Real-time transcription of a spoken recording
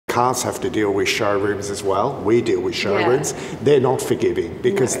Cars have to deal with showrooms as well. We deal with showrooms. Yeah. They're not forgiving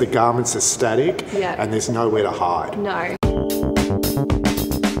because the garments are static and there's nowhere to hide. No.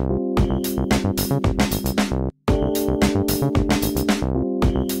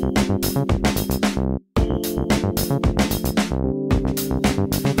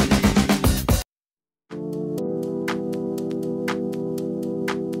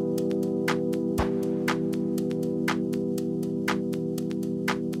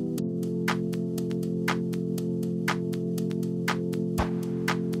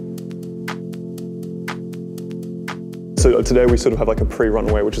 So today we sort of have like a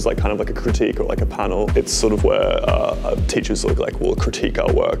pre-runway, which is like kind of like a critique or like a panel. It's sort of where teachers sort of like will critique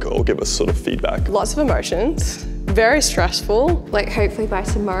our work or give us sort of feedback. Lots of emotions, very stressful. Like hopefully by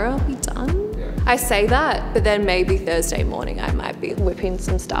tomorrow I'll be done. Yeah. I say that, but then maybe Thursday morning I might be whipping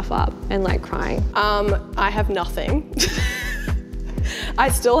some stuff up and like crying. I have nothing. I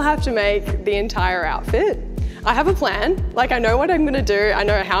still have to make the entire outfit. I have a plan, like I know what I'm gonna do, I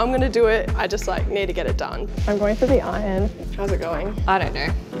know how I'm gonna do it, I just like need to get it done. I'm going for the iron. How's it going? I don't know.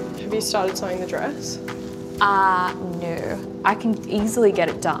 Have you started sewing the dress? No. I can easily get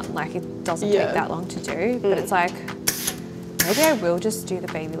it done, like it doesn't take that long to do, but it's like, maybe I will just do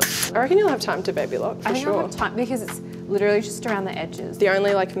the baby lock. I reckon you'll have time to baby lock, for I think sure. I'll have time because it's literally just around the edges. The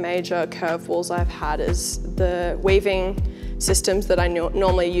only like major curve walls I've had is the weaving systems that I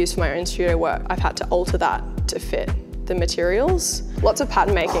normally use for my own studio work. I've had to alter that to fit the materials. Lots of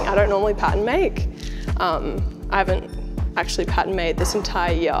pattern making. I don't normally pattern make. I haven't actually pattern made this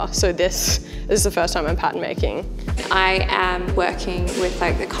entire year, so this is the first time I'm pattern making. I am working with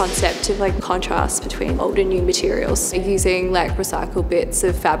like the concept of like contrast between old and new materials, using like recycled bits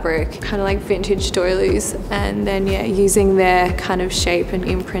of fabric, kind of like vintage doilies, and then using their kind of shape and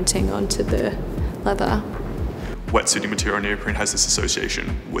imprinting onto the leather. Wetsuiting material neoprene has this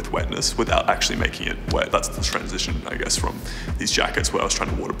association with wetness without actually making it wet. That's the transition, I guess, from these jackets where I was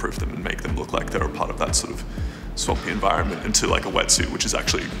trying to waterproof them and make them look like they're a part of that sort of swampy environment into like a wetsuit, which is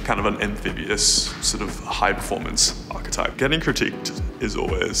actually kind of an amphibious sort of high performance archetype. Getting critiqued is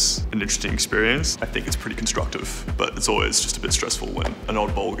always an interesting experience. I think it's pretty constructive, but it's always just a bit stressful when an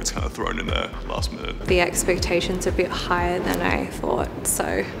odd ball gets kind of thrown in there last minute. The expectations are a bit higher than I thought,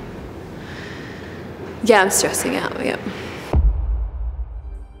 so yeah, I'm stressing out,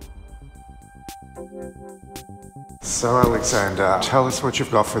 So Alexander, tell us what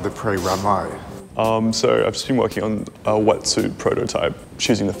you've got for the pre-runway. So I've just been working on a wetsuit prototype,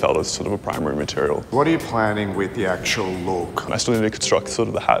 choosing the felt as sort of a primary material. What are you planning with the actual look? I still need to construct sort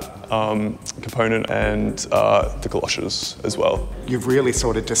of the hat component and the galoshes as well. You've really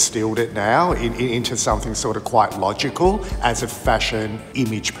sort of distilled it now into something sort of quite logical as a fashion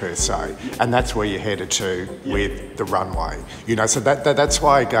image per se, and that's where you're headed to with the runway. You know, so that's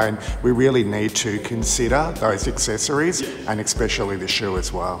why again we really need to consider those accessories and especially the shoe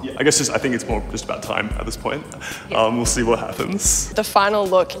as well. I guess I think it's more just about time at this point. We'll see what happens. The final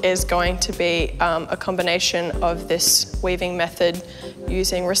look is going to be a combination of this weaving method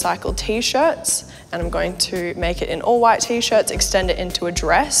using recycled t-shirts, and I'm going to make it in all white t-shirts, extend it into a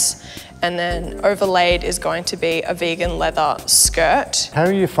dress, and then overlaid is going to be a vegan leather skirt. How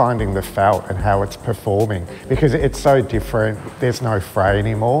are you finding the felt and how it's performing? Because it's so different, there's no fray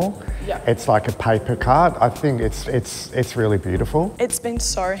anymore. Yeah. It's like a paper cut. I think it's really beautiful. It's been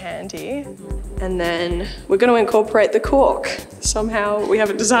so handy. And then we're going to incorporate the cork. Somehow we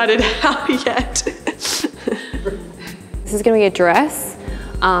haven't decided how yet. This is going to be a dress,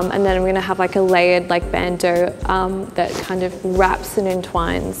 and then I'm going to have like a layered like bandeau that kind of wraps and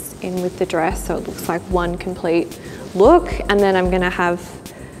entwines in with the dress, so it looks like one complete look. And then I'm going to have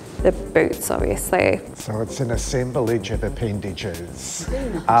the boots, obviously. So it's an assemblage of appendages,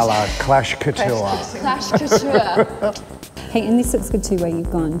 a la Clash Couture. Clash Couture. Hey, and this looks good too, where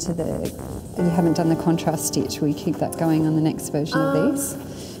you've gone to you haven't done the contrast stitch. Will you keep that going on the next version of these?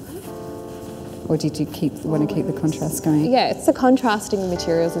 Or did you want to keep the contrast going? Yeah, it's the contrasting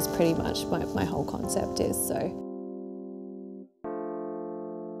materials is pretty much my whole concept is, so.